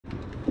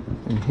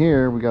And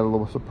here we got a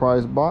little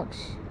surprise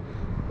box.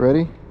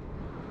 Ready?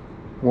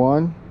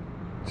 1,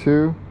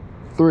 2,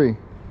 3.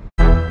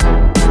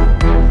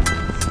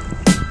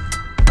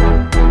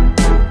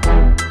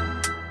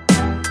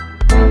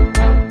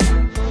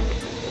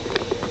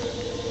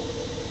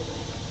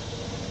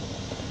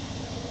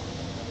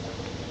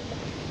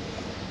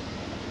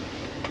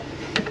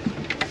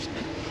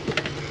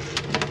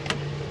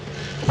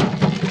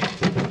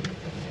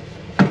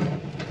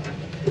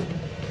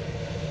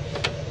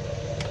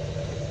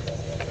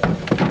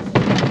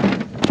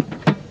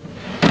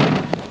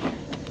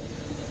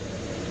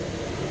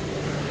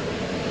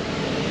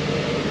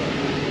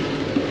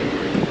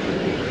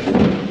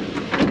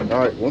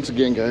 Alright, once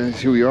again guys,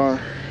 here we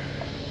are.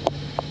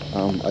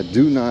 I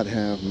do not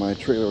have my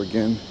trailer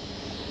again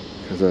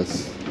because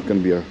that's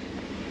going to be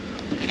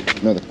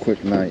another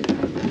quick night.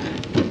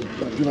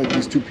 But I do like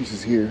these 2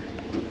 pieces here,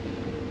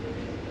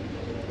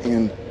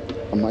 and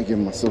I'm not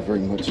giving myself very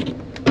much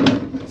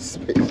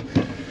space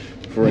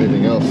for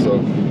anything else, so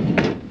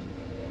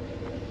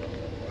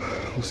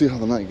we'll see how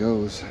the night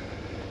goes.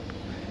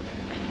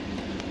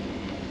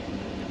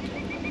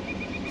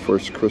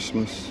 First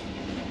Christmas.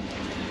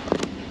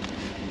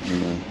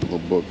 And a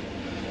little book.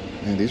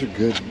 Man, these are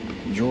good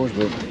drawers,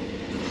 but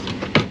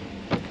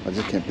I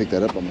just can't pick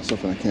that up on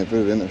myself and I can't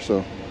fit it in there,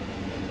 so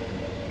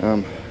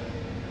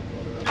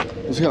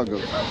we'll see how it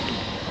goes.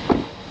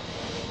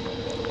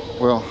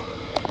 Well,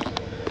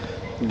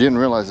 didn't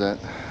realize that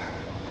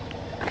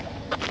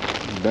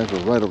the bags were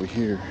right over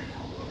here.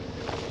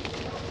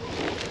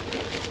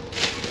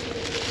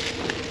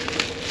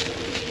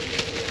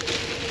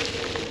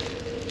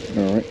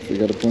 Alright, so we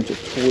got a bunch of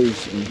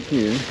toys in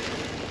here.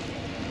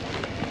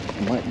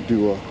 Might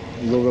do a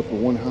load up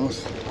in one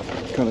house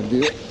kind of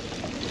deal.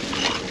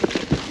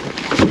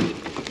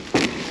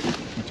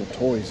 Bunch of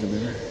toys in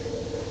there.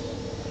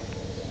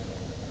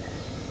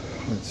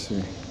 Let's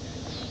see.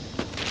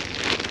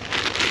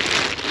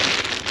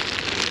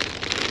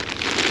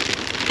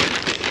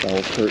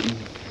 Shower curtain.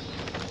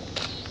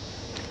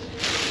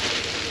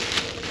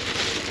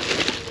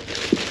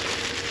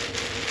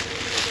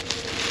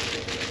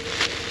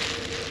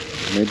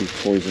 Maybe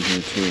toys in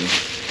here too.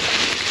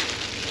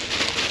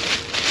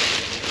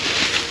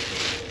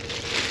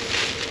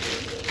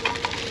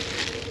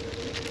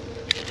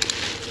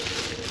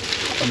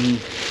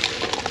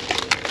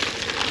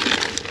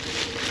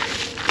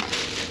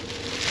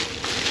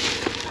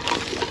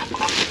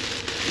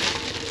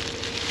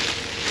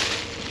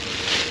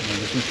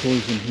 There's some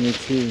toys in here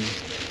too.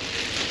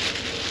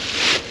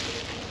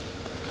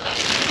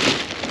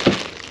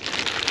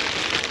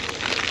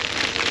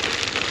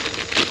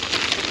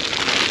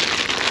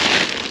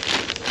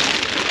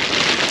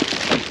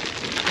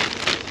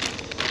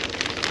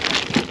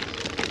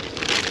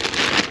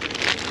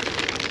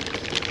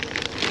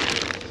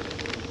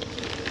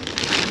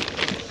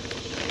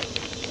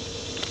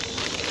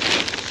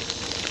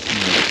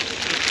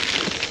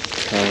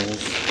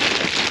 Towels.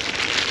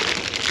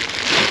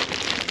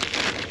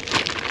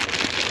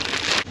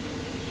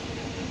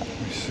 Let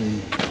me see.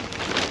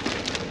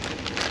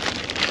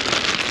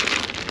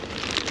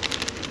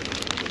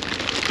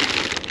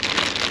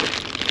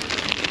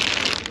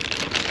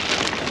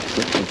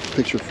 Got some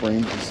picture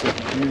frames and stuff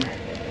in here.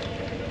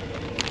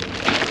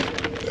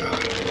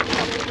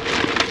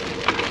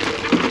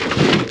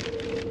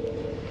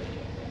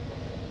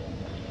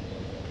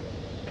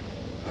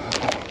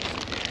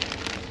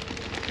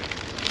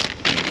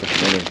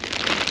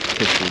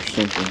 Picture or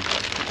something.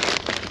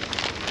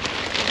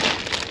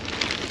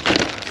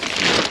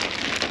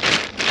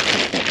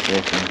 It's not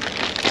broken.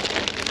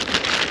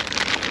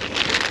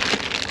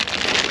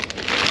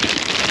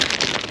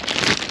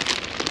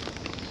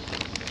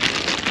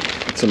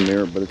 It's a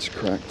mirror, but it's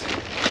cracked.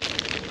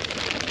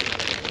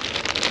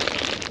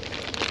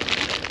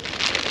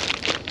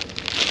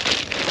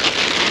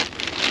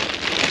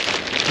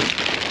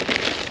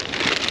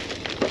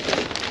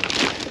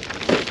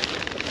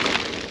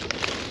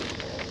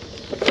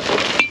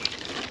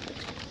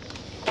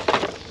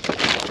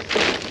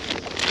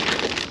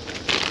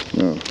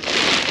 No.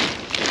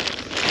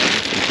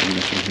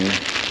 Here.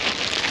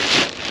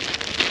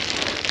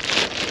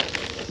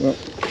 Well, I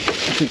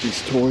think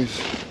these toys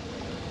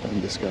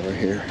and this guy right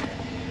here.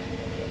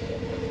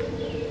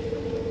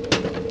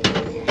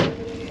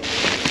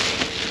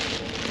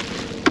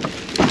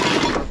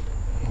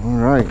 All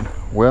right.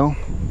 Well,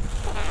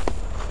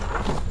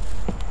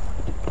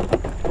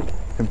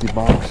 empty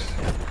box.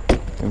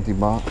 Empty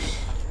box.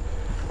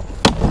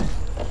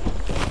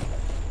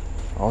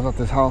 I was at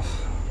this house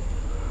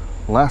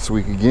last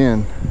week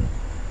again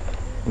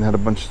and had a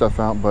bunch of stuff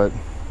out, but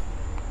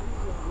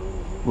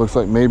looks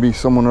like maybe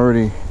someone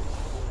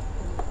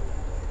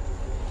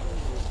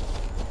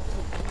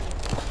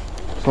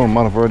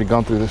might have already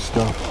gone through this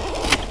stuff.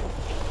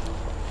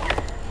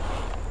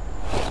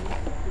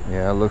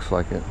 Yeah, it looks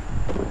like it.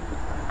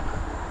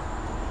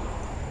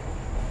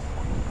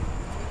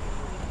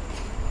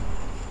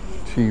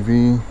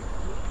 TV,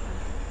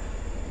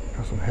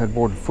 got some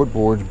headboard and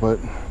footboards, but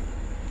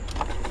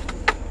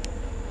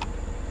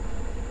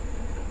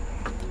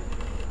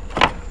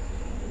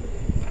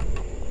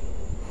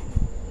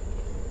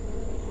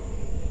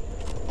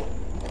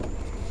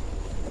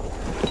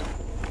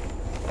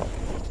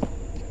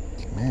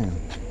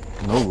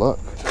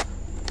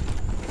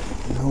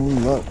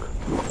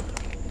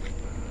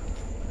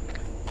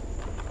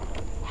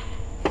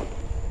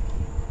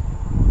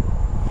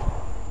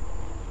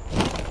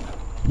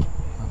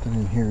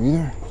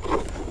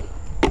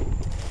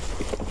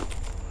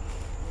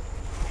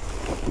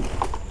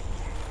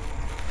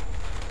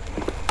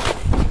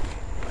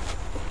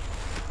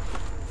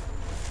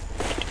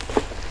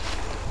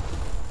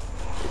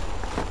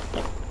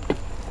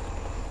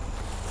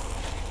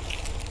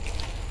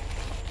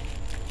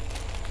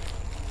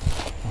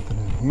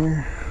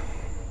here.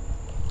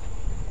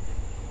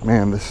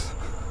 Man, this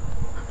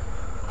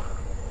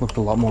looked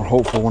a lot more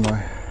hopeful when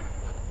I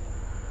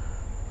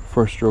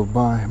first drove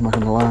by, I'm not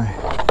gonna lie.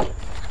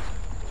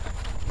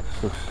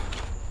 This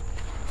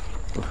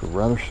looks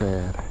rather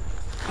sad.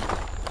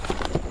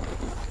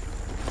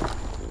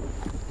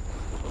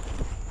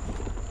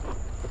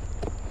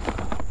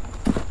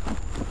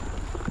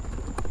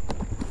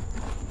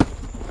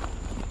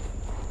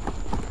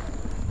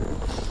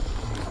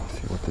 Let's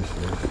see what this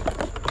is.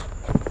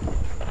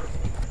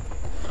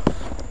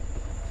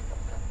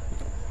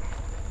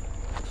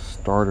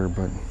 Starter,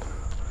 but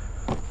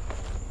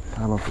I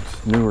don't know if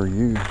it's new or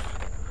used.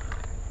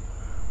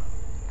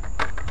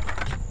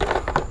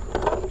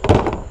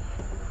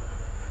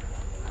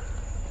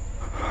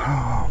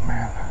 Oh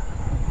man.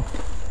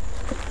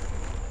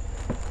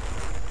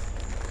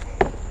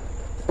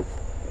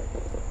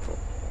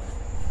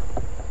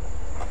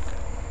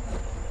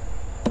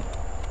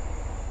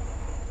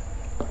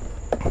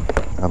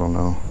 I don't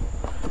know.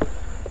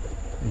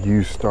 A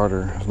used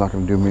starter is not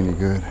going to do me any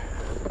good.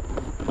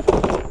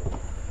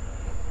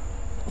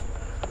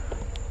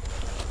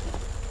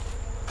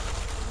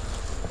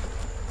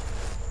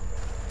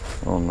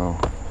 Oh no,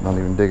 not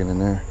even digging in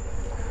there.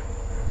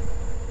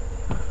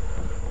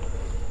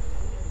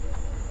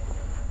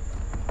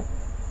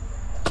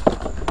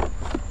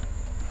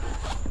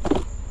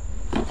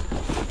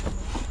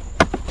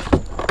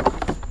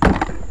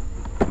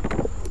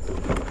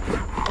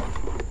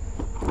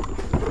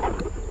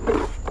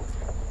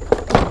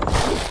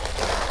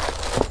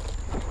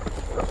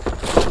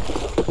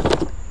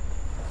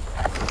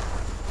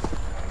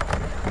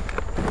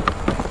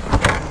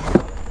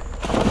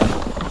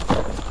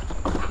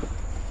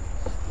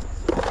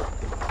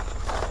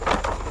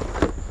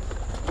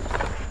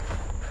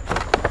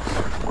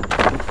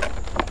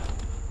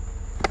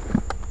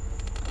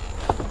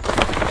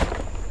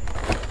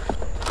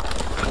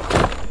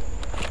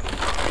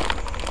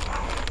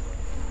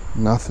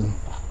 Nothing.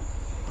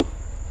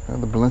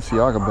 Got the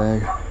Balenciaga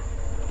bag.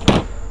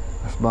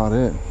 That's about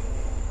it.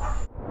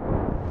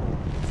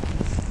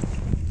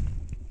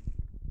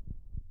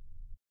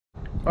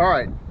 All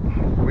right,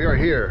 we are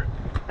here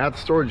at the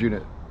storage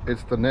unit.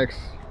 It's the next,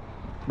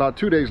 about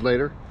 2 days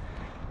later,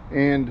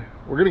 and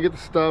we're gonna get the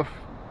stuff.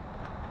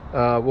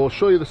 We'll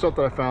show you the stuff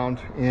that I found,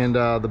 and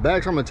the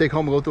bags I'm gonna take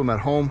home and go through them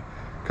at home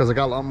because I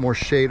got a lot more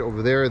shade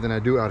over there than I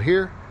do out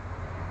here.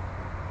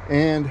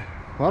 And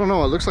well, I don't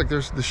know, it looks like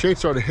the shade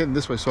started hitting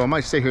this way, so I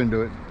might stay here and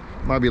do it.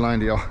 Might be lying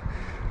to y'all,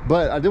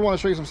 but I did want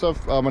to show you some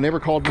stuff. My neighbor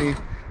called me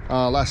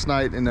last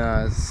night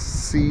and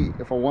see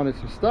if I wanted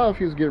some stuff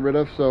he was getting rid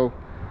of, so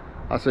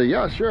I said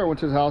yeah, sure. I went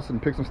to his house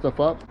and picked some stuff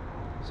up.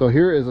 So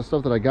here is the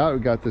stuff that I got.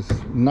 We got this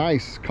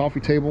nice coffee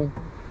table.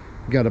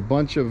 We got a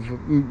bunch of,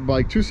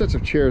 like 2 sets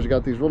of chairs. We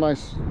got these real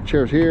nice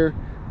chairs here,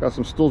 got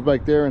some stools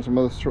back there and some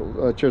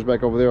other chairs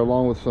back over there,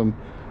 along with some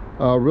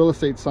real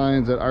estate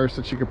signs that Iris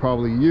said she could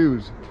probably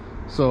use.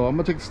 So I'm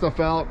gonna take the stuff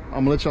out.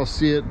 I'm gonna let y'all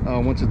see it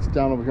once it's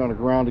down over here on the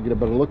ground to get a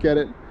better look at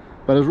it.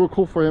 But it was real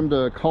cool for him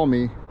to call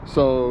me.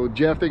 So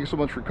Jeff, thank you so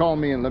much for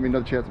calling me and let me know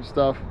that you had some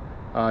stuff.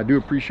 I do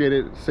appreciate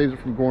it. It saves it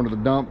from going to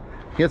the dump.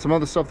 He had some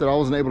other stuff that I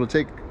wasn't able to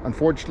take,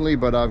 unfortunately,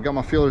 but I've got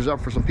my feelers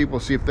up for some people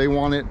to see if they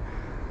want it.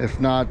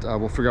 If not,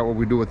 we'll figure out what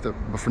we do with it.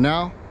 But for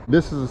now,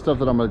 this is the stuff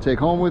that I'm gonna take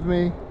home with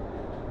me.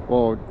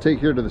 Well, take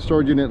here to the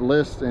storage unit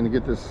list and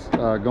get this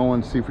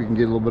going, see if we can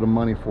get a little bit of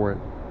money for it.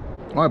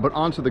 All right, but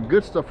on to the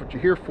good stuff. What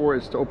you're here for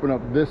is to open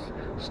up this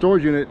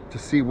storage unit to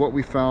see what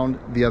we found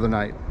the other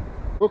night.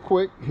 Real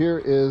quick,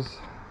 here is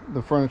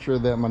the furniture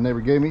that my neighbor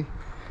gave me.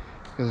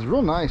 It's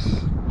real nice.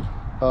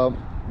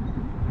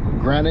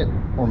 Granite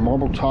or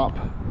marble top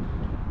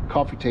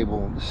coffee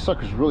table. This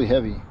sucker's really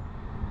heavy.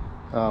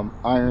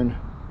 Iron,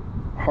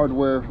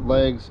 hardware,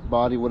 legs,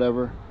 body,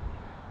 whatever.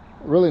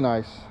 Really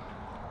nice.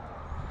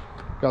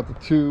 Got the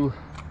 2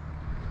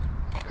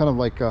 kind of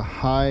like a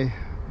high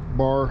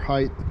bar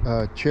height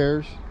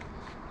chairs.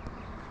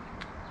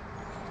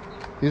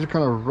 These are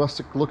kind of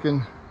rustic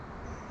looking,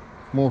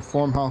 more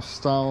farmhouse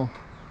style.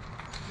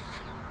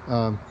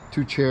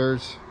 2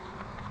 chairs.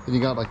 Then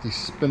you got like these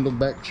spindle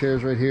back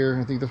chairs right here.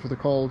 I think that's what they're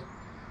called.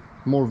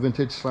 More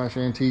vintage /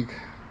 antique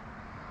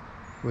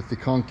with the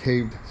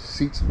concaved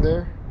seats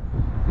there.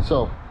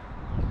 So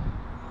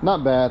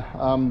not bad.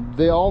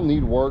 They all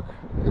need work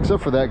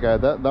except for that guy.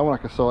 That one I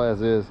can sell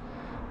as is.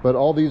 But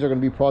all these are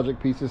going to be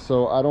project pieces,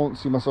 so I don't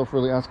see myself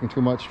really asking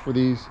too much for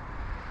these.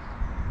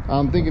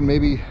 I'm thinking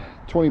maybe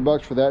 20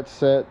 bucks for that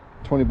set,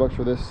 20 bucks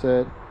for this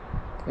set,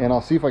 and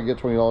I'll see if I can get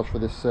 $20 for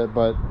this set.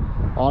 But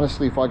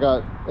honestly, if I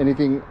got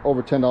anything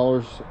over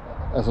 $10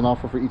 as an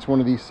offer for each one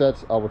of these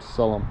sets, I would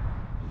sell them.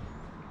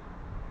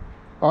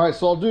 All right,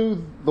 so I'll do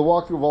the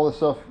walkthrough of all this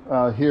stuff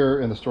here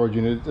in the storage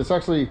unit. It's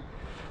actually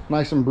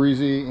nice and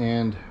breezy,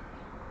 and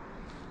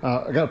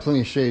I got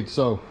plenty of shade,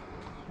 so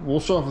we'll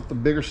start off with the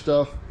bigger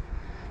stuff.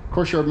 Of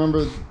course, you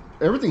remember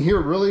everything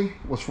here really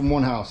was from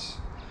one house.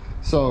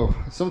 So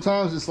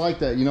sometimes it's like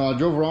that. You know, I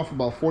drove around for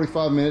about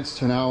 45 minutes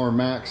to an hour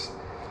max.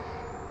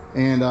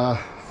 And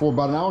for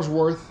about an hour's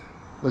worth,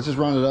 let's just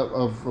round it up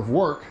of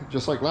work.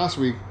 Just like last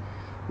week,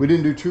 we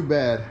didn't do too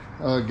bad.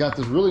 Got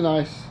this really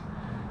nice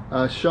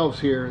shelves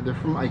here. They're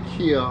from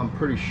Ikea, I'm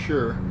pretty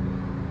sure.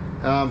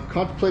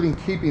 Contemplating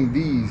keeping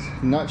these,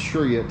 not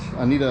sure yet.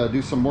 I need to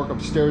do some work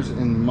upstairs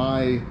in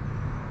my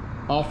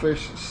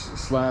office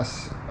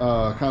slash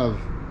kind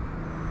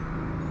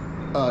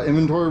of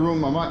inventory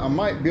room. I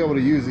might be able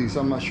to use these, so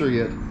I'm not sure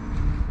yet.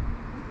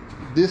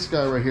 This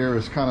guy right here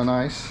is kind of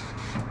nice.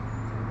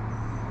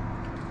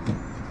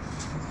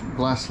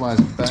 Glass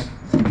slides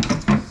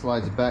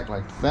back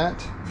like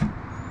that,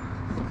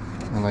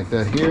 and like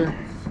that here.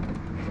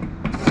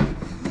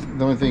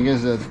 The only thing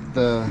is that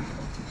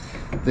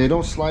they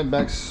don't slide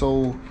back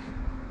so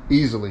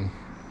easily,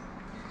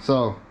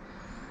 so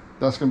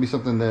that's gonna be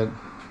something that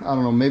I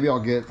don't know, maybe I'll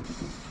get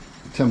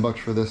 10 bucks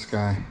for this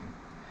guy.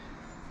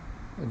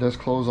 It does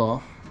close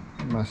off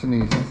nice and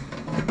easy.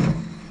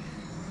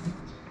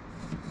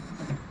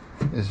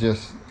 It's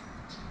just,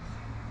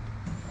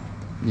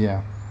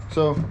 yeah,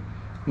 so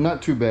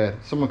not too bad.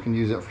 Someone can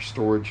use that for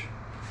storage.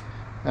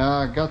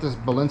 I got this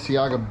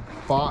Balenciaga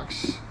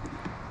box.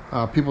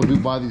 People do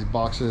buy these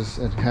boxes.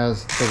 It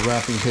has the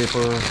wrapping paper.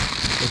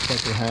 Looks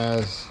like it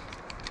has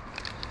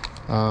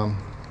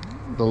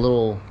the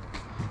little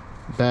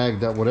bag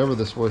that whatever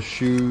this was,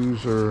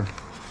 shoes or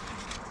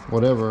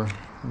whatever.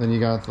 Then you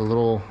got the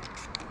little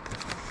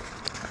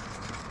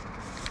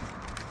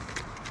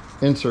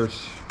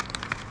inserts.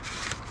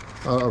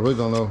 I really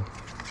don't know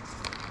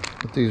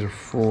what these are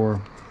for,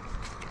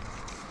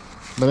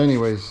 but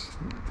anyways,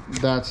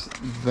 that's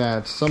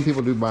that. Some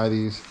people do buy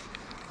these.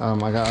 I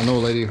know a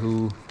lady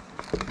who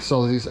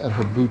sells these at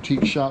her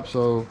boutique shop,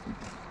 so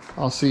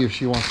I'll see if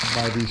she wants to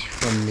buy these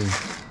from me.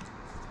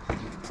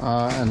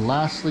 And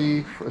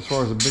lastly, as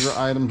far as the bigger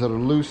items that are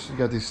loose, you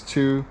got these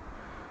two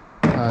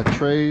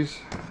trays.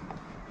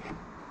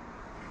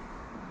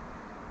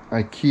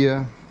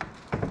 IKEA.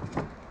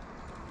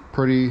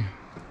 Pretty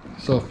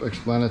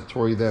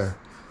self-explanatory there.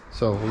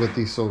 So we'll get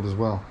these sold as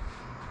well.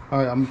 All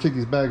right, I'm gonna take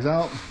these bags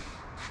out.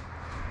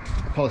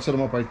 I'll probably set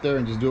them up right there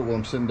and just do it while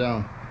I'm sitting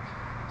down.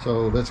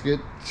 So let's get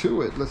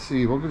to it. Let's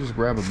see, we're gonna just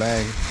grab a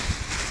bag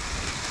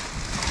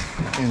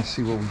and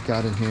see what we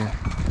got in here.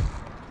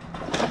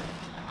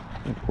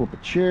 And pull up a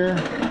chair.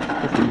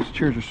 Hopefully these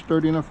chairs are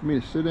sturdy enough for me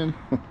to sit in.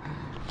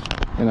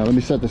 And let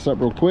me set this up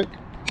real quick.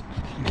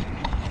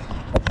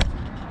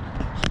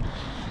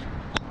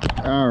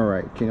 All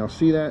right, can y'all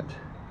see that?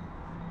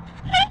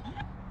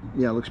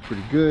 Yeah, it looks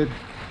pretty good.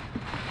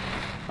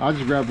 I'll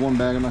just grab one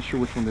bag. I'm not sure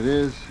which one it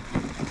is.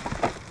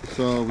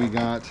 So we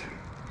got,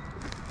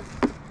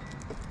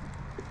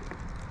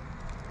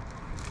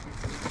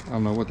 I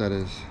don't know what that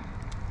is.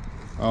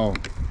 Oh,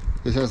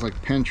 this has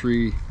like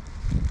pantry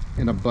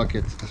in a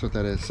bucket. That's what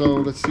that is. So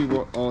let's see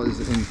what all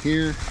is in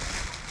here.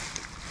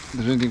 If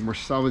there's anything we're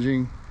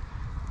salvaging.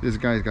 This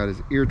guy's got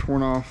his ear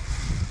torn off.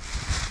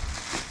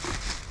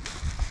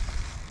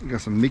 We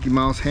got some Mickey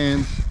Mouse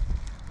hands.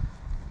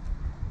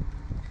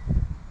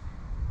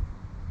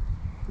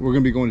 We're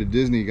gonna be going to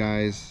Disney,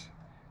 guys,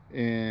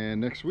 and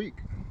next week.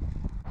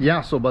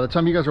 Yeah, so by the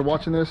time you guys are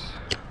watching this,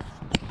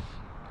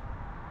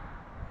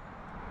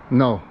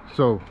 no,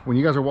 so when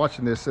you guys are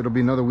watching this, it'll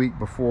be another week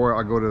before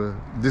I go to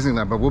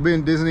Disneyland. But we'll be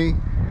in Disney.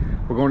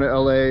 We're going to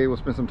LA. We'll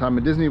spend some time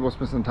in Disney. We'll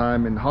spend some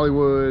time in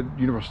Hollywood,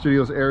 Universal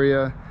Studios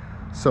area.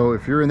 So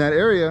if you're in that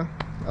area,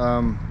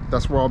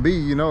 that's where I'll be.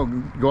 You know,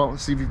 go out and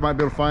see if you might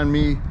be able to find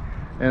me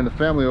and the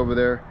family over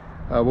there.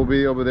 We'll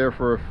be over there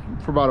for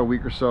about a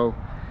week or so.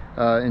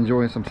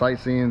 Enjoying some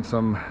sightseeing,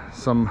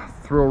 some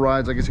thrill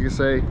rides, I guess you could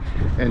say,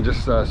 and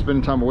just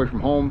spending time away from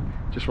home,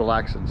 just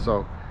relaxing.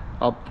 So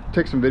I'll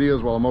take some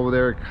videos while I'm over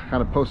there,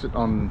 kind of post it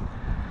on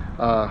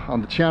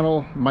the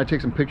channel. Might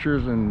take some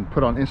pictures and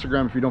put on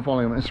Instagram if you don't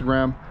follow me on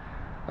Instagram.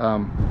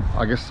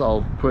 I guess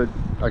I'll put,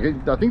 I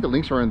think the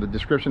links are in the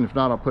description. If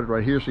not, I'll put it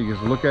right here so you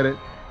guys look at it.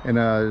 And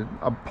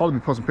I'll probably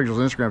be posting pictures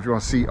on Instagram if you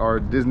want to see our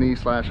Disney /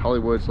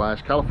 Hollywood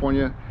 /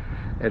 California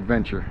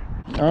adventure.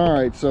 All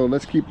right, so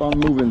let's keep on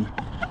moving.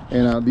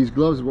 And these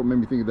gloves is what made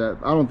me think of that.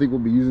 I don't think we'll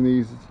be using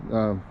these.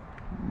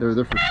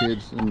 They're for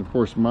kids, and of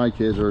course my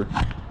kids are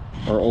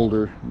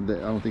older. I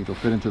don't think they'll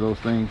fit into those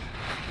things.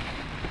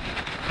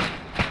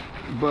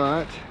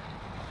 But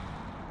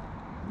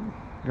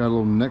got a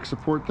little neck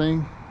support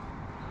thing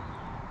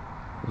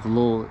with a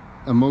little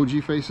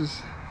emoji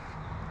faces.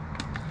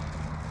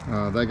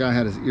 That guy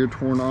had his ear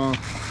torn off.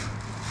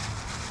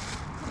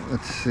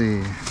 Let's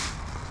see.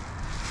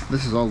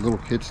 This is all little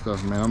kid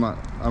stuff, man. I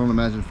don't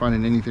imagine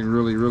finding anything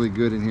really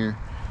good in here,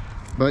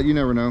 but you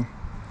never know.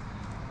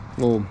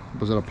 Well,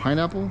 was it a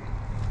pineapple?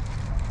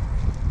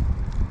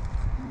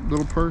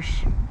 Little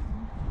purse.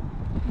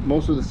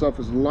 Most of the stuff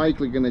is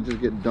likely gonna just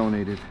get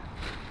donated.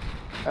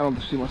 I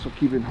don't see myself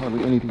keeping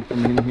hardly anything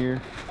from in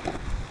here,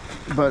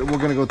 but we're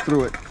gonna go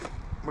through it.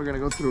 We're gonna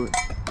go through it.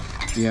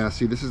 Yeah,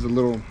 see, this is a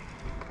little,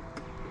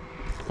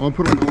 I'm gonna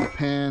put on little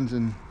pans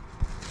and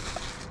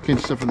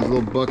pinch stuff in this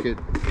little bucket.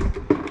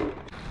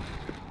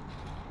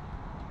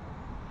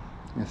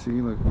 Yeah, see,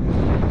 look,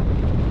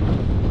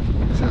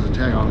 this has a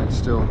tag on it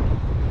still.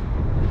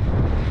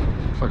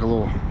 It's like a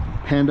little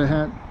panda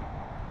hat.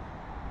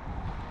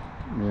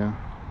 Yeah.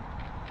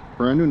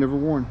 Brand new, never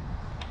worn.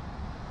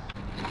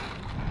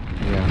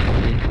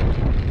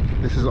 Yeah.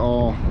 This is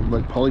all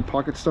like Polly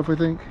Pocket stuff, I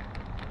think.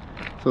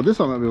 So this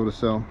I might be able to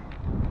sell.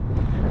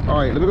 All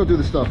right, let me go do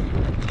this stuff.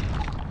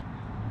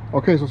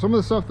 Okay, so some of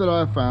the stuff that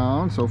I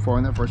found so far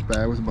in that first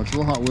bag was a bunch of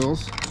little Hot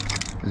Wheels.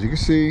 As you can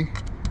see,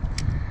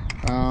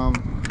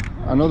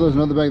 I know there's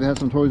another bag that has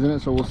some toys in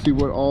it, so we'll see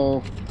what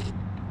all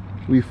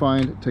we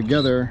find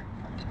together.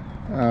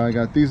 I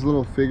got these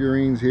little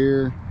figurines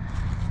here.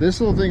 This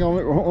little thing,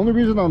 only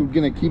reason I'm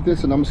gonna keep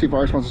this, and I'm gonna see if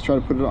Iris wants to try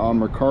to put it on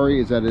Mercari,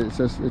 is that it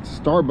says it's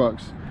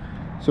Starbucks.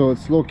 So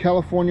it's a little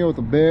California with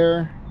a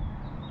bear.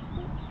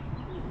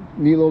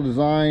 Neat little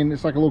design.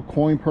 It's like a little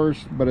coin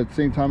purse, but at the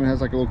same time it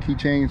has like a little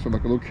keychain, so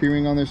like a little key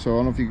ring on there. So I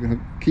don't know if you can hook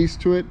keys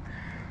to it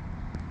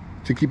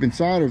to keep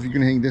inside, or if you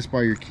can hang this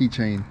by your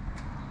keychain.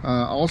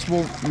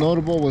 Also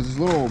notable was this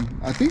little,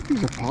 I think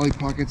these are Polly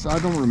Pockets, I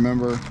don't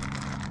remember.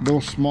 Little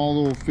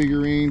small little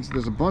figurines.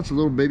 There's a bunch of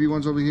little baby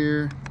ones over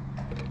here.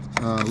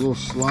 A little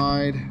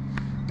slide,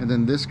 and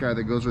then this guy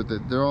that goes with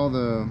it. They're all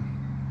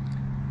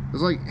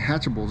there's like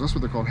hatchables. That's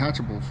what they're called,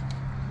 hatchables.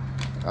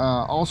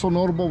 Also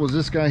notable was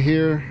this guy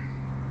here.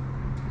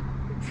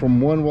 From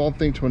one wall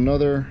thing to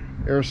another,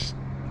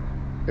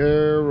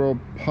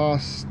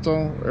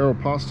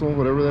 Aeropostale,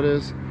 whatever that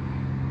is.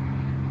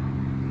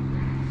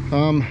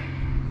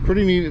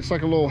 Pretty neat. It's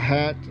like a little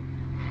hat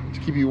to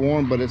keep you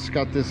warm, but it's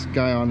got this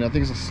guy on it. I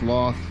think it's a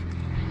sloth.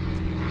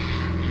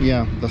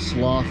 Yeah, the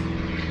sloth.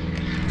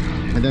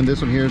 And then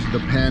this one here is the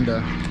panda.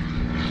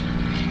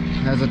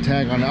 It has a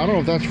tag on it. I don't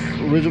know if that's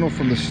original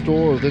from the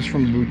store or this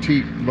from the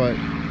boutique, but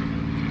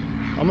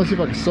I'm gonna see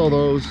if I can sell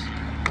those.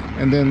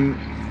 And then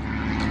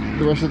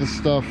the rest of the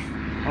stuff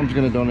I'm just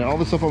gonna donate. All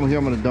the stuff over here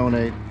I'm gonna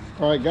donate.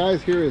 All right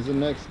guys, here is the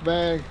next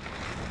bag.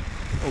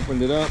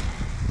 Opened it up.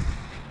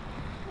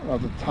 At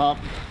the top,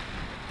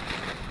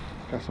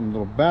 got some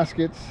little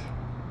baskets.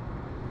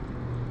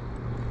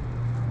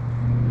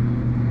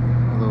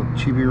 A little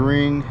chibi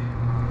ring.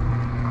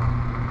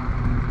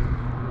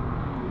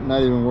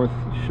 Not even worth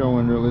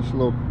showing really. It's a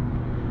little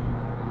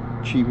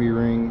chibi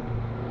ring,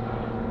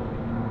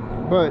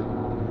 but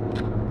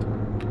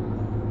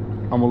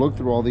I'm gonna look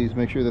through all these,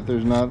 make sure that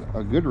there's not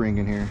a good ring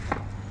in here.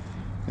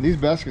 And these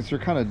baskets are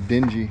kind of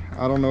dingy.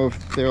 I don't know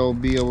if they'll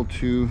be able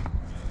to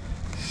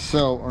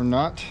sell or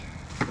not.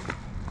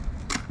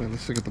 But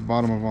let's look at the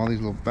bottom of all these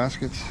little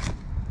baskets.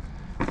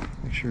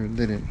 Make sure it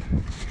didn't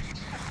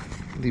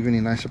leave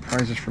any nice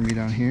surprises for me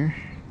down here.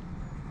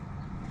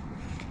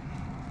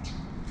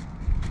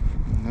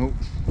 Nope.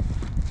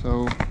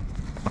 So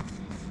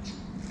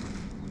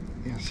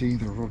yeah, see,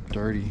 they're real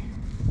dirty.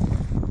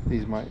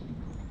 These might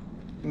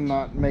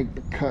not make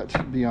the cut,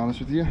 to be honest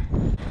with you.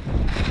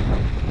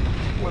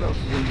 What else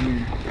is in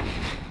here?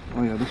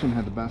 Oh yeah, this one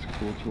had the basket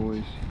full of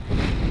toys.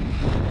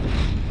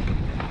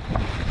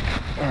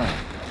 Alright.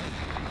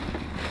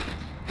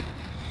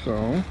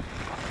 So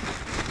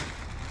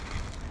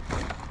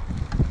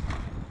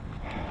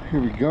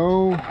here we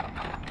go.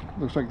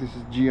 Looks like this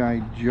is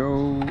G.I.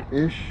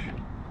 Joe-ish.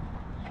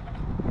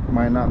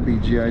 Might not be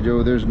G.I.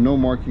 Joe. There's no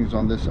markings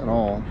on this at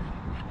all.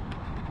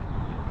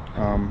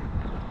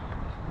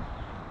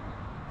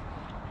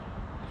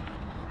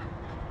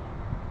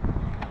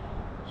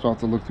 So I'll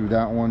have to look through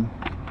that one.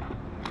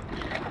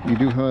 You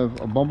do have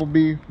a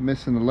Bumblebee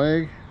missing the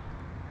leg.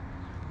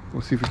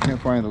 We'll see if we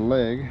can't find the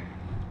leg.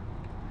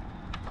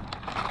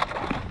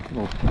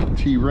 Little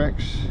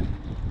T-Rex.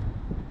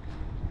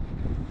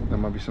 That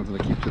might be something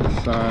to keep to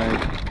the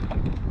side.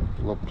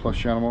 A little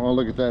plush animal. Oh,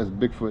 look at that, it's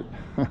Bigfoot.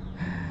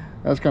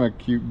 That's kind of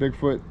cute,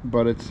 Bigfoot,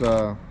 but it's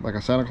like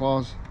a Santa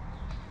Claus.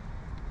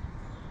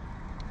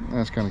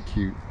 That's kind of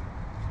cute.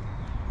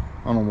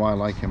 I don't know why I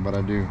like him, but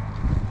I do.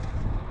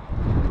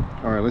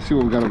 All right, let's see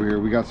what we got over here.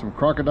 We got some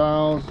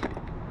crocodiles.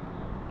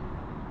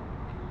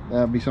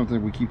 That'd be something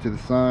we keep to the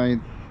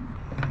side.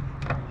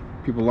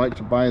 People like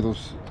to buy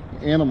those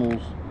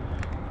animals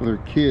for their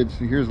kids.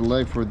 So here's the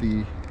leg for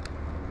the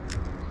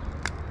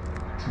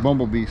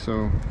Bumblebee,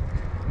 so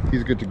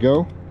he's good to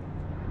go.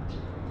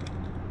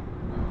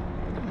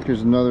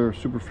 Here's another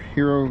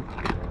superhero.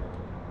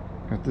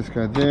 Got this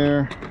guy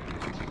there.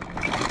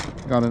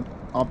 Got an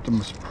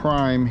Optimus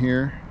Prime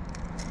here.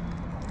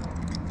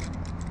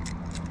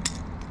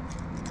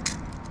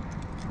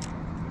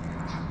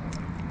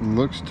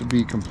 Looks to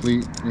be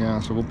complete. Yeah,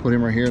 so we'll put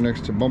him right here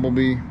next to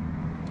Bumblebee.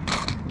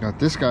 Got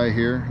this guy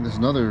here. This is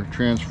another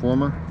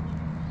Transformer.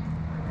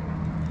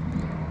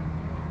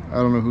 I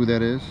don't know who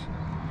that is.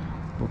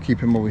 We'll keep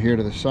him over here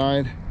to the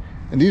side.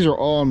 And these are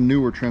all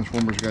newer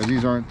Transformers, guys.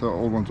 These aren't the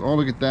old ones. Oh,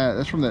 look at that.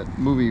 That's from that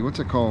movie. What's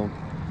it called?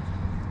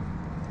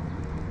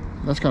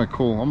 That's kind of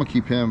cool. I'm gonna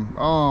keep him.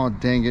 Oh,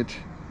 dang it.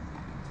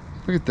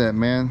 Look at that,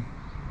 man.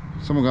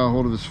 Someone got a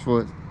hold of his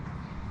foot.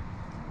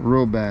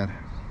 Real bad.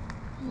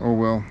 Oh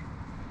well.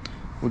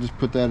 We'll just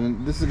put that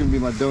in. This is gonna be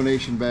my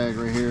donation bag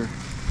right here.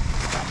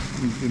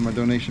 In my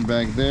donation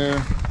bag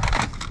there.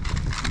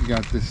 We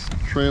got this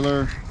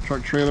trailer,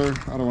 truck trailer.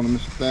 I don't want to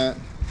miss that.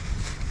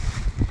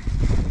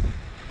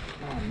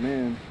 Oh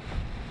man.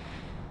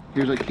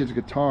 Here's that kid's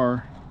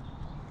guitar.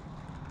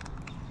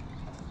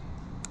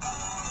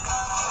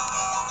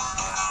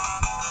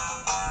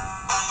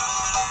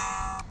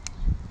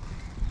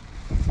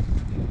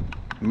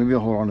 Maybe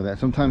I'll hold on to that.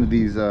 Sometimes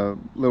these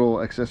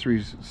little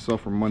accessories sell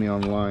for money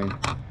online.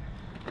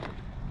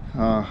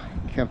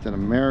 Captain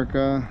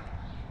America.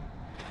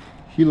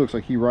 He looks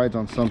like he rides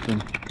on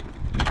something.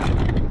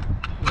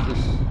 Is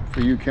this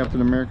for you, Captain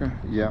America?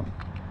 Yeah.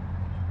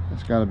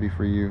 It's got to be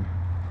for you.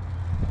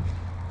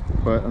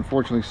 But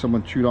unfortunately,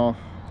 someone chewed off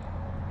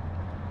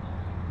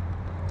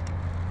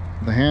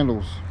the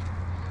handles.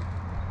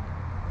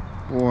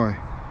 Boy,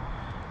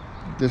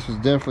 this was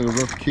definitely a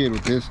rough kid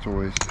with his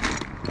toys.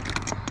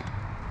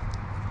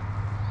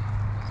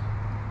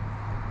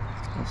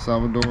 El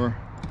Salvador.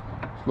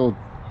 Little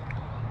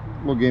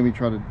game he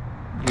tried to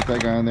get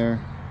that guy in there.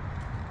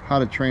 How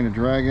to Train a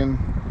Dragon.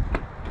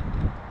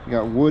 You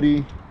got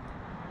Woody.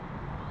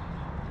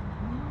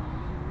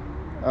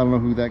 I don't know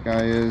who that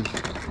guy is.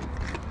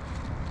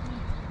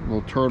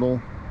 Little turtle.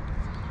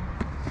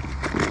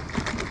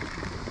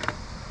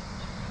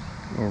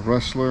 Little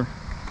wrestler.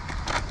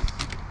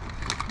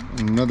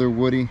 Another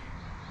Woody.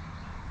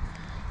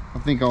 I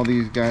think all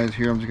these guys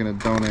here I'm just gonna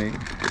donate.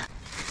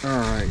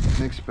 Alright,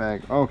 next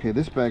bag. Okay,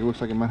 this bag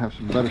looks like it might have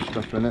some better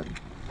stuff in it.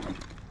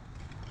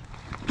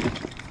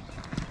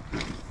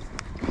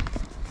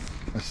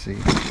 Let's see.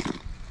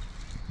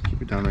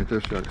 Keep it down right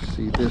there so I can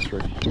see this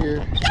right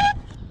here.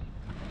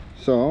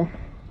 So,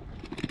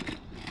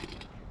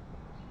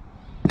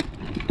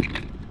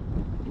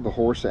 the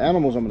horse, the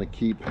animals I'm going to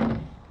keep.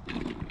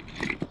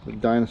 The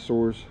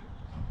dinosaurs.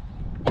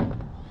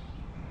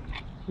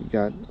 We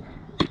got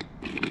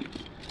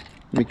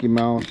Mickey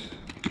Mouse.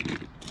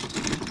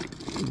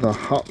 The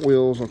Hot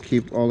Wheels I'll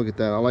keep. Oh, look at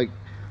that. I like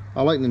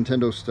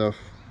Nintendo stuff.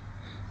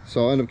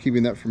 So I'll end up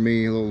keeping that for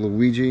me. A little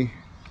Luigi.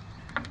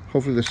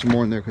 Hopefully there's some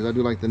more in there because I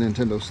do like the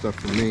Nintendo stuff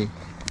for me.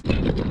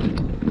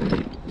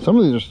 Some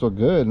of these are still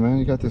good, man.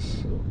 You got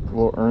this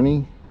little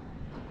Ernie.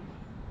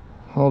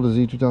 How old is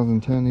he?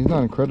 2010. He's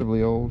not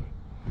incredibly old.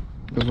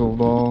 This little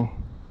doll.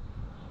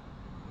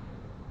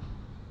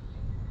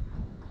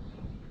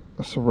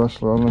 That's a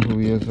wrestler. I don't know who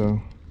he is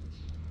though.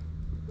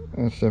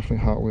 That's definitely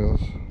Hot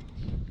Wheels.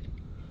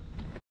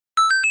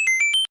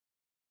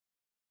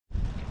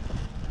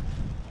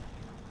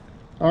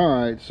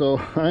 Alright, so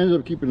I ended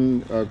up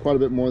keeping quite a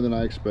bit more than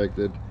I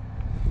expected.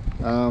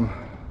 To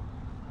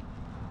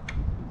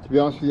be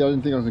honest with you, I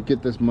didn't think I was going to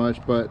get this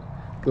much, but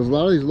there's a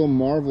lot of these little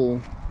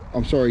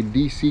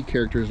DC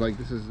characters, like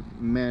this is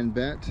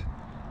Man-Bat,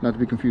 not to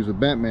be confused with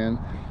Batman,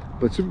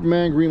 but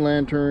Superman, Green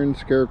Lantern,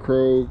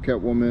 Scarecrow,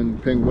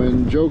 Catwoman,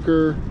 Penguin,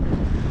 Joker.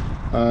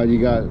 You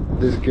got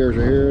this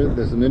character here,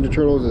 there's the Ninja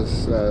Turtles,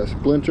 there's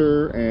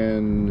Splinter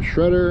and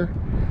Shredder.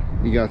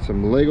 You got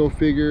some Lego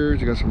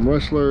figures, you got some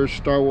wrestlers,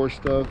 Star Wars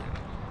stuff,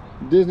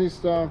 Disney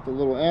stuff, the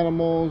little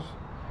animals.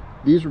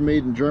 These were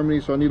made in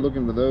Germany, so I need to look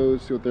into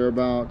those, see what they're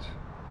about.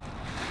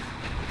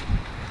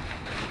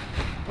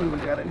 What do we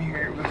got in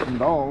here? We got some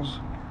dolls.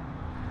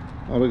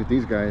 Oh, look at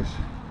these guys.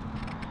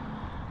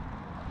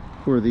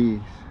 Who are these?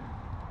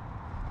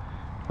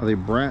 Are they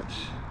brats?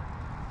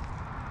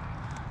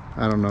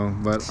 I don't know,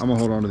 but I'm gonna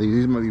hold on to these.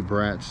 These might be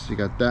brats. You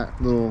got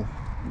that little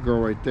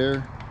girl right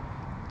there,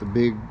 the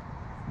big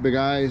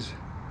eyes.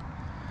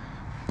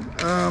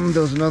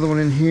 There's another one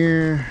in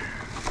here.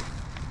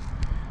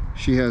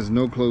 She has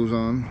no clothes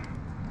on.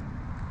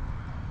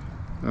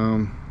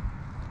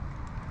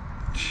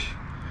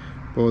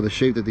 Boy, the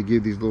shape that they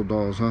give these little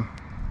dolls, huh?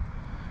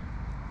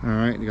 All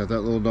right, you got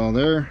that little doll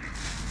there.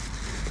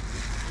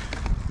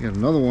 You got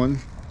another one.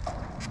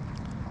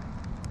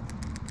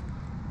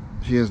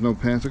 She has no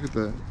pants. Look at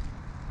that.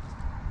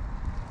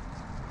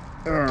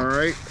 All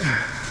right.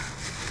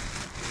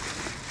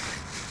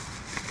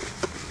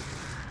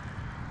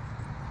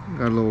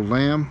 Got a little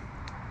lamb.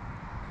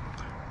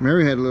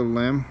 Mary had a little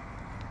lamb.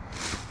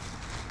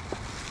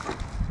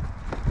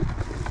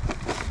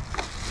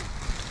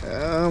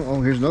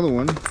 Oh, here's another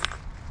one.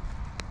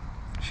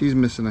 She's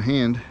missing a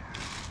hand.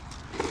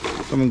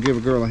 Someone give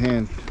a girl a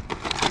hand.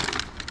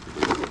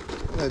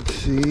 Let's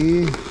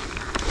see.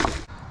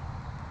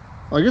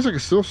 I guess I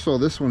could still sew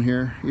this one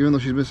here, even though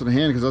she's missing a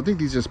hand, because I think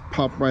these just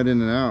pop right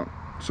in and out.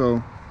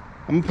 So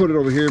I'm gonna put it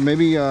over here.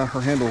 Maybe her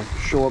hand will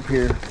show up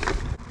here.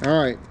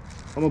 All right.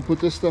 I'm gonna put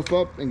this stuff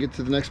up and get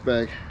to the next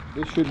bag.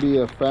 This should be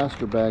a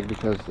faster bag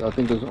because I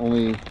think there's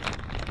only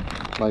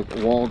like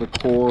wall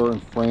decor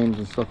and frames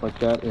and stuff like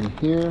that in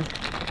here.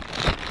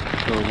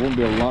 So it won't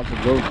be a lot to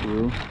go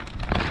through.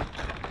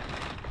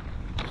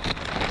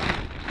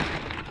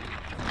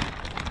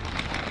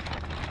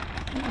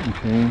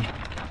 Okay.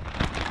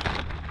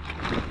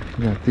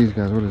 We got these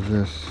guys. What is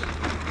this?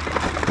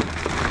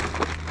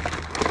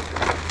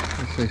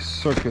 Let's say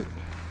circuit.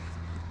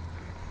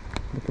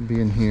 What could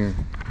be in here?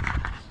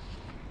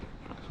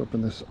 Let's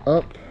open this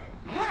up.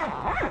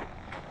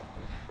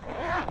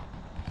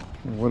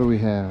 What do we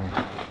have?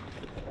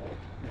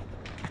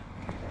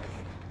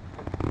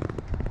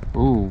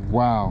 Oh,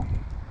 wow.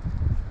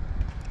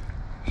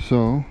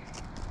 So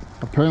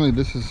Apparently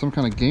this is some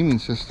kind of gaming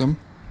system.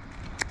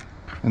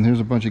 And here's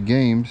a bunch of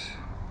games.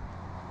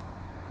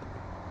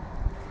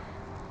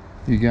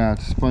 You got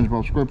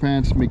SpongeBob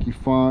SquarePants, Mickey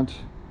Font,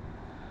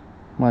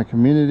 My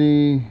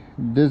Community,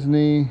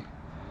 Disney.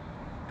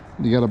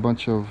 You got a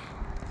bunch of,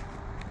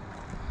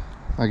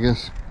 I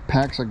guess,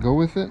 packs that go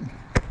with it.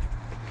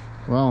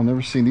 Wow, I've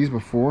never seen these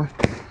before.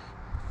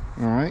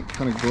 Alright,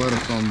 kind of glad I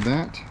found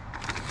that.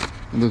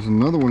 And there's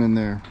another one in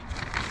there.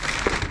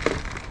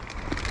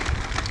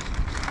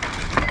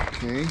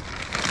 Okay.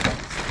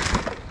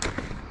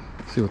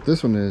 Let's see what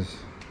this one is.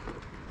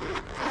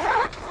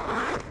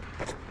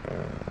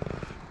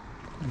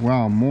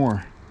 Wow,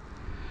 more.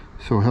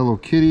 So Hello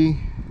Kitty.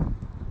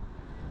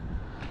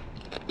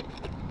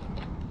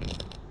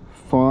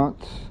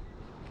 Fonts.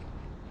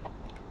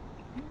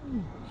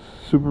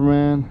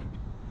 Superman.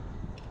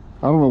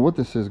 I don't know what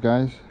this is,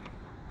 guys.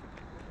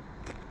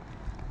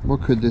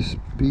 What could this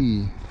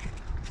be?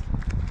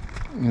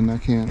 And I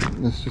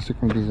can't. Let's just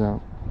check one of these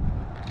out.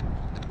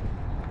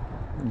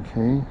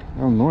 Okay, I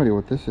have no idea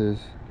what this is.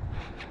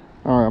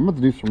 All right, I'm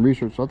about to do some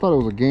research. So I thought it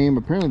was a game.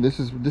 Apparently, this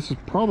is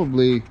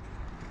probably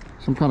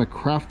some kind of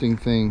crafting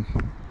thing.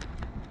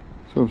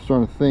 So I'm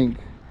starting to think,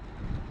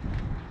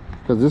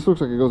 because this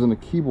looks like it goes in the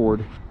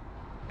keyboard.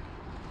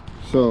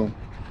 So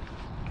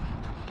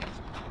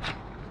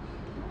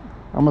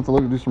I'm about to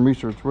look and do some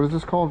research. What is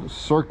this called?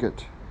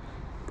 Circuit?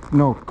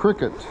 No,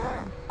 cricket.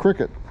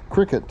 Cricket.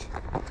 Cricket.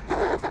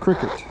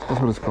 Cricket.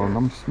 That's what it's called.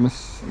 I'm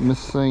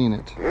missaying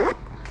it.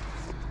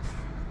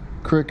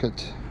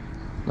 Cricket.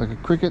 Like a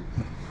cricket,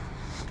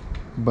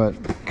 but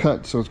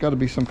cut. So it's got to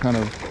be some kind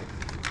of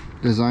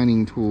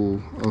designing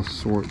tool of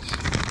sorts.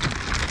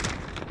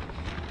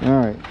 All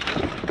right.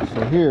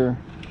 So here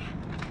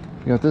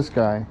you got this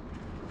guy.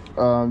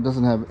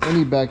 Doesn't have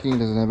any backing.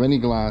 Doesn't have any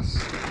glass.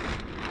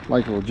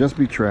 Like it will just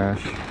be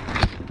trash.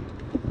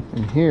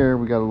 And here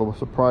we got a little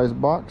surprise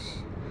box.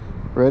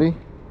 Ready?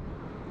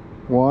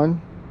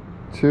 1,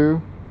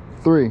 2,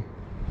 3.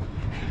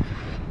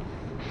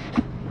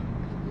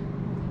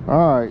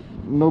 All right,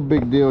 no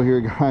big deal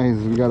here, guys.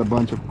 We got a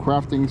bunch of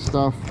crafting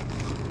stuff.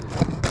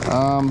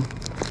 I'll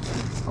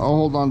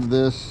hold on to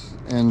this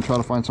and try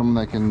to find someone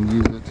that can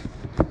use it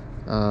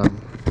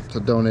to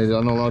donate it.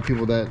 I know a lot of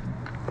people that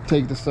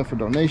take this stuff for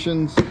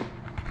donations.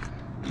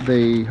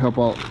 They help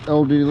out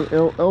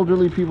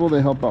elderly people.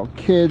 They help out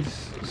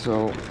kids.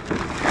 So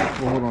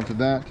we'll hold on to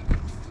that.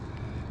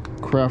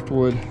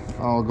 Craftwood,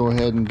 I'll go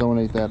ahead and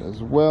donate that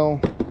as well.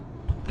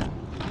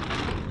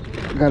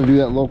 Got to do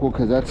that local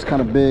because that's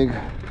kind of big.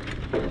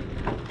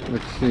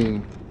 Let's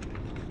see.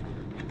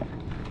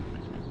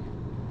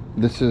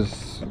 This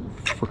is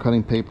for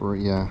cutting paper,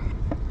 yeah.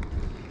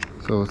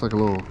 So it's like a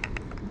little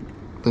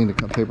thing to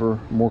cut paper.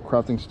 More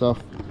crafting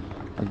stuff.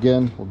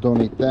 Again, we'll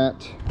donate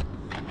that.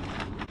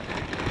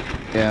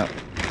 Yeah,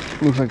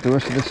 looks like the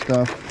rest of this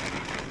stuff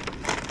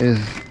is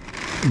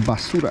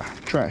basura,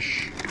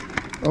 trash.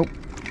 Oh,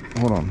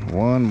 hold on,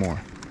 one more.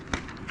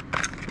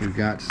 We've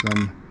got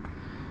some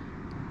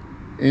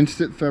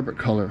instant fabric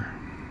color,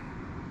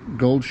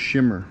 gold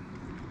shimmer.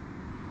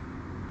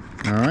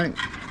 All right,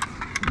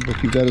 we'll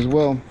keep that as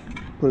well.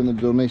 Put it in the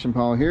donation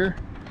pile here.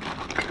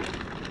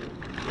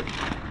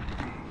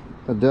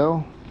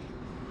 Adele,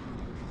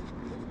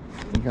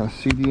 we got a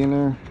CD in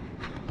there.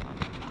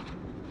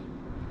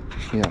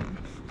 Yeah,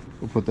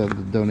 we'll put that in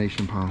the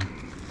donation pile.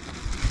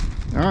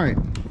 All right,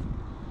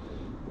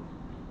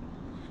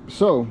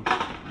 so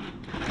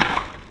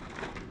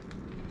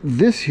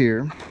this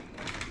here,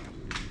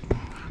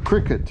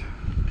 Cricut.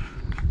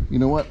 You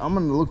know what? I'm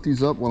gonna look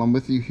these up while I'm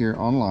with you here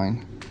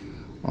online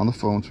on the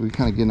phone, so we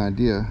kind of get an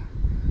idea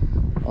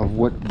of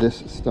what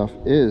this stuff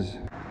is.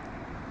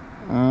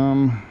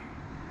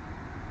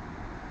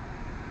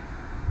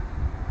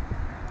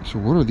 So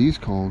what are these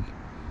called?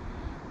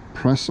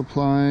 Press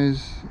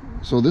supplies.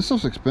 So this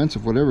stuff's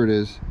expensive, whatever it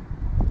is.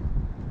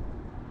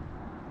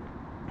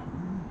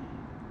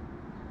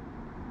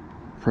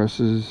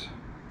 Presses.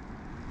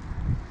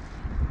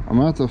 I'm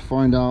gonna have to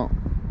find out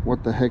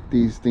what the heck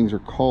these things are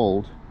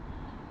called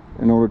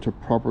in order to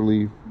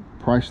properly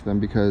price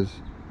them,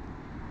 because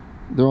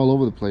they're all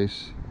over the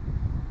place.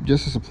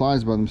 Just the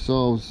supplies by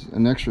themselves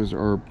and extras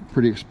are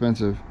pretty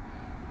expensive.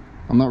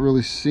 I'm not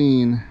really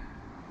seeing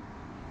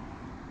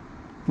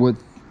what,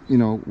 you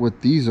know,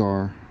 what these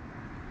are.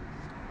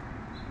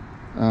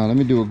 Let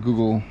me do a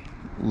Google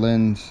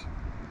Lens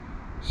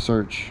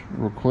search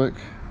real quick.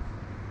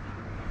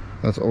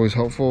 That's always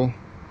helpful.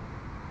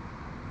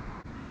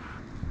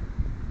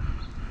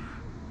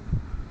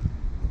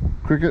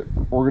 Cricut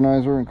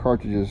organizer and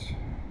cartridges.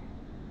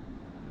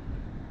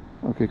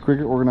 Okay,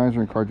 Cricut organizer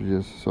and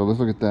cartridges. So let's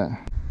look at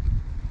that.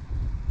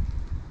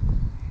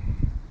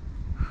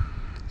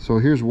 So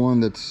here's one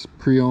that's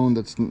pre-owned,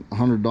 that's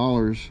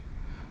 $100.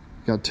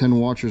 Got 10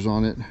 watchers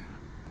on it.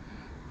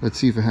 Let's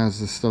see if it has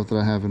the stuff that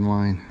I have in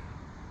mind.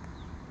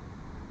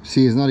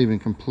 See, it's not even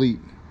complete.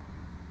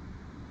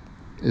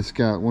 It's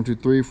got 1, 2,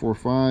 3, 4,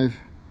 5,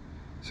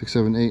 6,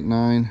 7, 8,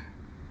 9,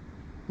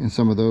 and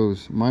some of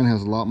those. Mine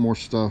has a lot more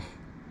stuff.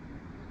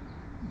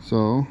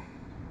 So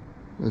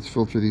Let's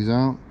filter these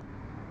out.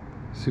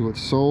 See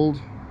what's sold.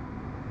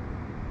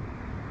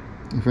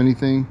 If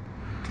anything,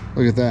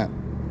 look at that.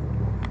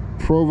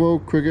 Provo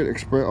Cricket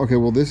Express. Okay,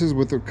 well this is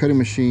with the cutting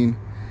machine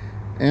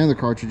and the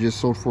cartridges,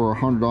 sold for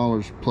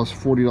 $100 plus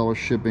 $40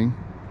 shipping.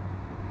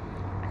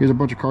 Here's a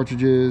bunch of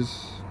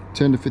cartridges,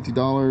 $10 to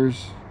 $50.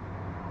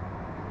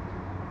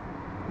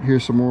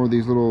 Here's some more of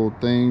these little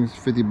things,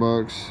 50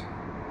 bucks.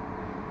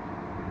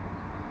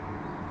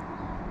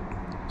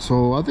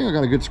 So I think I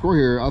got a good score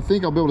here. I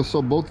think I'll be able to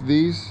sell both of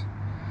these.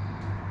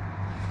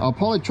 I'll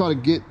probably try to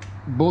get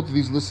both of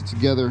these listed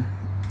together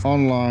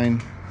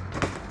online.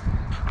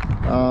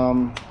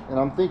 And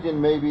I'm thinking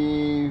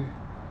maybe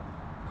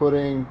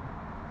putting,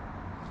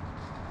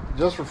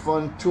 just for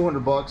fun, 200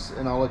 bucks,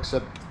 and I'll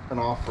accept an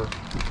offer.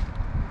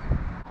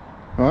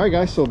 All right,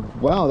 guys, so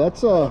wow, that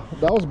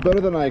was better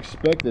than I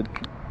expected.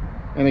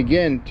 And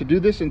again, to do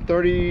this in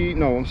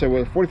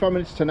 45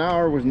 minutes to an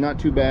hour was not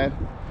too bad.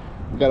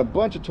 We got a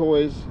bunch of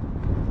toys.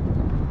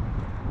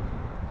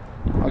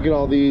 I'll get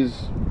all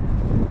these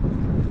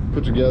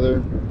put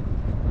together.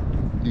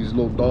 These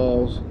little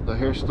dolls, the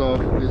hair stuff,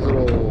 these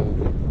little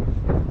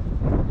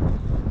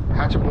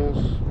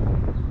hatchables.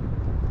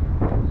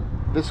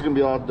 This is gonna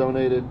be all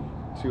donated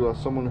to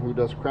someone who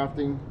does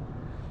crafting.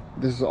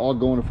 This is all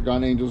going to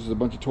Forgotten Angels. There's a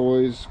bunch of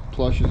toys,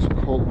 plushes,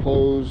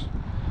 clothes,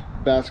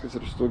 baskets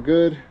that are still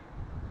good,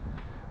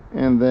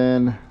 and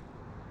then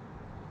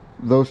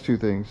those two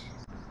things.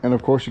 And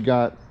of course you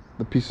got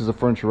the pieces of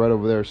furniture right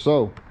over there.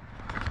 So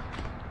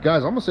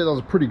guys, I'm gonna say that was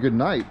a pretty good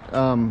night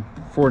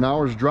for an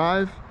hour's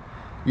drive.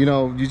 You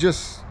know, you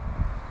just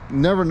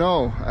never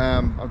know.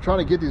 I'm trying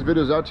to get these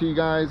videos out to you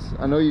guys.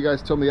 I know you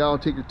guys tell me, "Oh,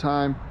 take your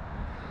time."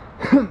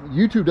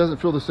 YouTube doesn't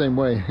feel the same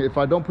way. If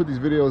I don't put these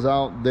videos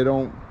out, they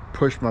don't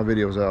push my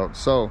videos out.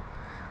 So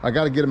I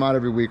got to get them out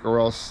every week, or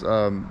else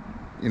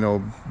you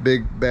know,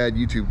 big bad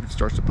YouTube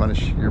starts to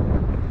punish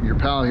your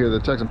pal here, the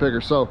Texan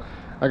Picker. So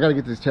I got to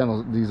get these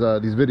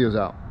videos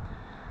out.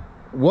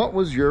 What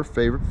was your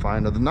favorite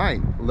find of the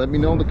night? Let me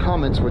know in the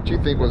comments what you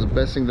think was the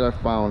best thing that I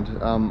found.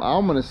 I'm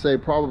gonna say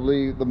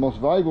probably the most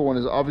valuable one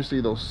is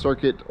obviously those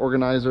circuit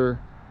organizer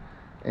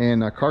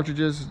and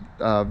cartridges.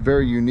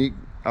 Very unique.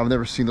 I've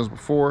never seen those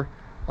before.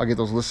 I'll get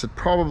those listed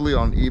probably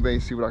on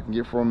eBay, see what I can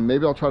get for them.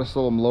 Maybe I'll try to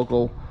sell them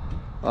local.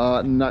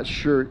 Not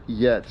sure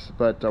yet,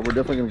 but we're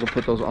definitely gonna go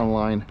put those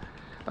online.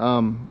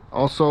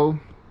 Also,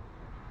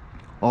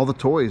 all the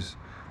toys.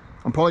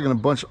 I'm probably gonna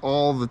bunch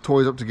all the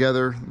toys up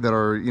together that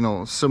are, you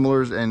know,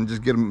 similars, and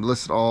just get them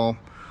listed all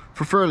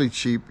for fairly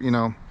cheap. You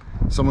know,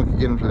 someone can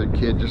get them for their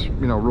kid, just,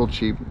 you know, real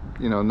cheap.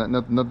 You know,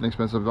 nothing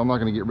expensive. I'm not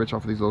gonna get rich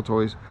off of these little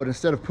toys. But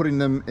instead of putting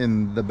them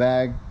in the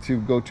bag to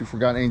go to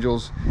Forgotten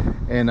Angels,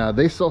 and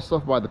they sell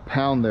stuff by the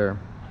pound there.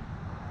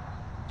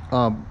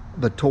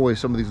 The toys,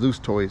 some of these loose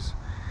toys.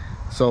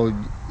 So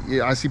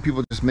yeah, I see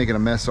people just making a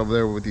mess over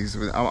there with these.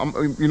 You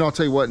know, I'll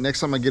tell you what, next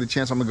time I get a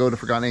chance, I'm gonna go to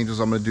Forgotten Angels.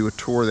 I'm gonna do a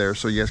tour there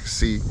so you guys can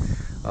see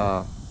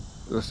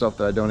the stuff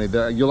that I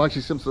donated. You'll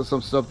actually see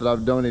some stuff that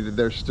I've donated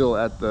there still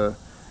at the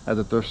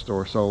thrift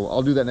store. So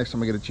I'll do that next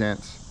time I get a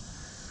chance.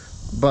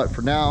 But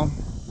for now,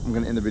 I'm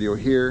gonna end the video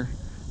here.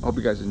 I hope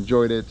you guys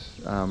enjoyed it.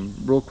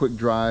 Real quick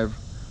drive.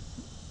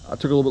 I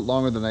took a little bit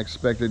longer than I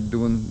expected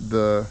doing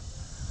the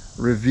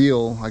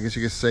reveal, I guess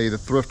you could say, the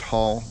thrift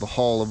haul, the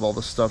haul of all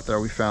the stuff that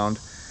we found,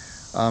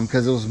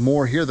 because there was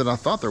more here than I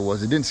thought there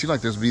was. It didn't seem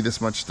like there would be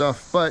this much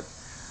stuff, but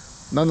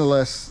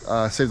nonetheless,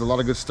 saved a lot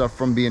of good stuff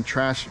from being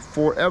trashed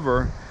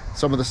forever.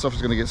 Some of the stuff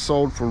is going to get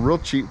sold for real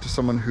cheap to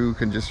someone who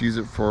can just use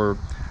it for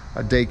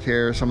a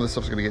daycare. Some of the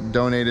stuff is going to get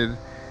donated,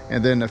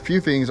 and then a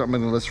few things I'm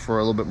going to list for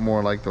a little bit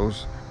more, like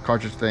those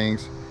cartridge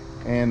things.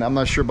 And I'm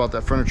not sure about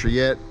that furniture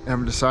yet. I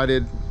haven't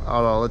decided.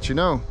 I'll let you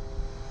know.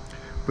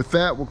 With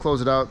that, we'll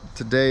close it out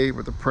today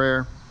with a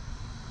prayer.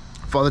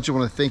 Father, I just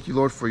want to thank you,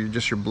 Lord, for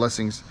your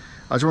blessings.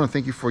 I just want to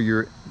thank you for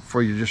your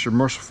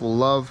merciful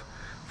love,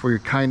 for your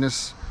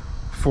kindness,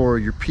 for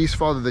your peace,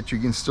 Father, that you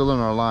instill in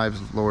our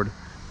lives, Lord.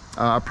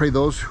 I pray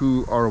those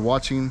who are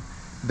watching,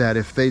 that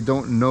if they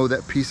don't know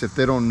that peace, if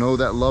they don't know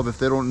that love, if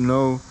they don't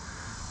know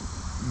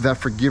that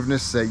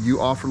forgiveness that you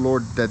offer,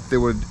 Lord, that they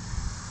would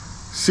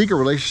seek a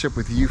relationship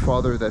with you,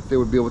 Father, that they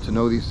would be able to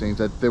know these things,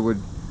 that they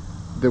would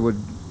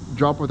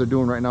drop what they're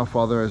doing right now,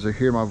 Father, as they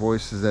hear my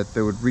voice, is that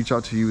they would reach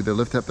out to you, they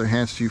lift up their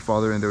hands to you,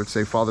 Father, and they would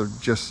say, Father,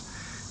 just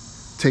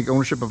take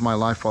ownership of my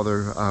life,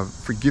 Father.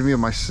 Forgive me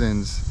of my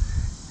sins.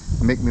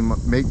 Make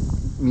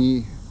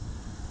me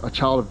a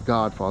child of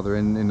God, Father,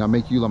 and I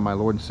make you my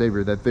Lord and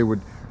Savior. That they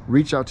would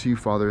reach out to you,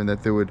 Father, and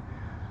that they would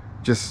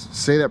just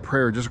say that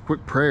prayer, just a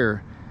quick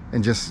prayer,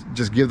 and just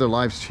give their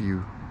lives to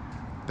you.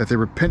 That they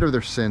repent of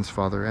their sins,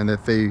 Father, and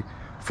that they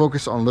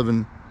focus on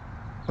living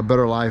a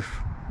better life,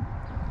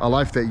 a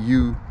life that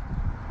you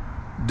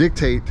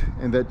dictate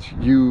and that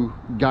you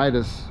guide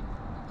us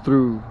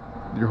through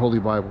your Holy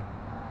Bible.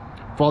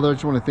 Father, I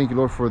just want to thank you,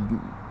 Lord, for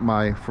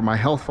my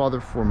health, Father,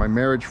 for my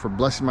marriage, for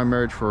blessing my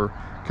marriage, for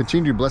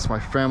continuing to bless my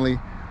family,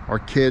 our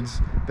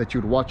kids, that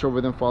you would watch over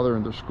them, Father,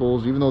 in their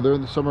schools, even though they're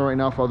in the summer right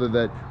now, Father,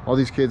 that all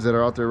these kids that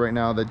are out there right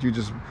now, that you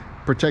just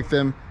protect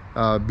them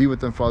be with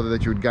them, Father,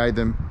 that you would guide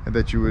them, and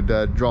that you would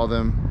draw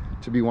them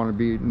to want to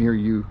be near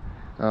you.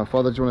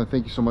 Father, I just want to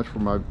thank you so much for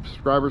my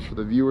subscribers, for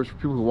the viewers, for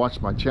people who watch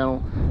my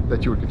channel,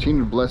 that you would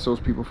continue to bless those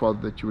people, Father,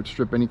 that you would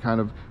strip any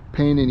kind of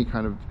pain, any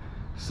kind of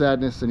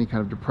sadness, any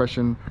kind of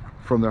depression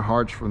from their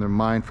hearts, from their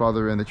mind,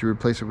 Father, and that you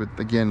replace it with,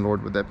 again,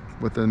 Lord, with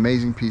an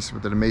amazing peace,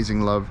 with an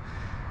amazing love,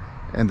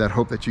 and that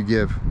hope that you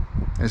give.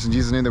 And it's in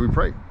Jesus' name that we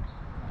pray.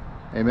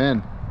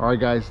 Amen. All right,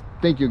 guys,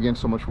 thank you again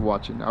so much for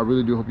watching. I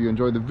really do hope you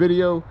enjoyed the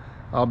video.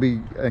 I'll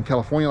be in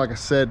California, like I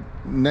said,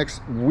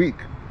 next week.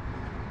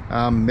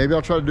 Maybe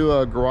I'll try to do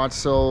a garage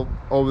sale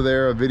over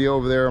there, a video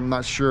over there. I'm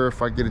not sure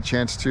if I get a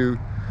chance to.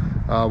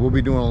 We'll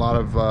be doing a lot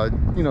of,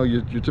 you know,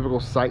 your typical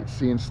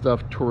sightseeing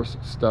stuff, tourist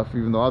stuff,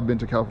 even though I've been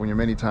to California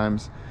many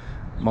times.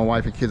 My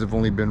wife and kids have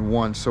only been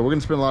once. So we're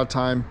gonna spend a lot of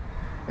time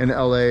in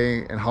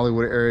LA and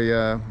Hollywood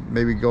area,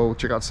 maybe go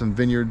check out some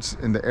vineyards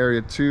in the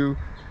area too,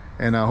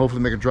 and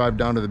hopefully make a drive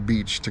down to the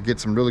beach to get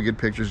some really good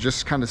pictures,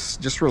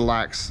 just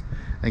relax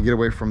and get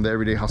away from the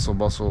everyday hustle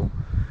bustle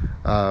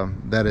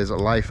that is a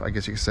life, I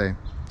guess you could say.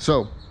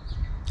 So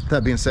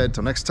that being said,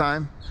 till next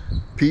time,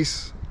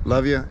 peace,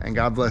 love you, and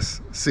God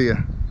bless. See ya.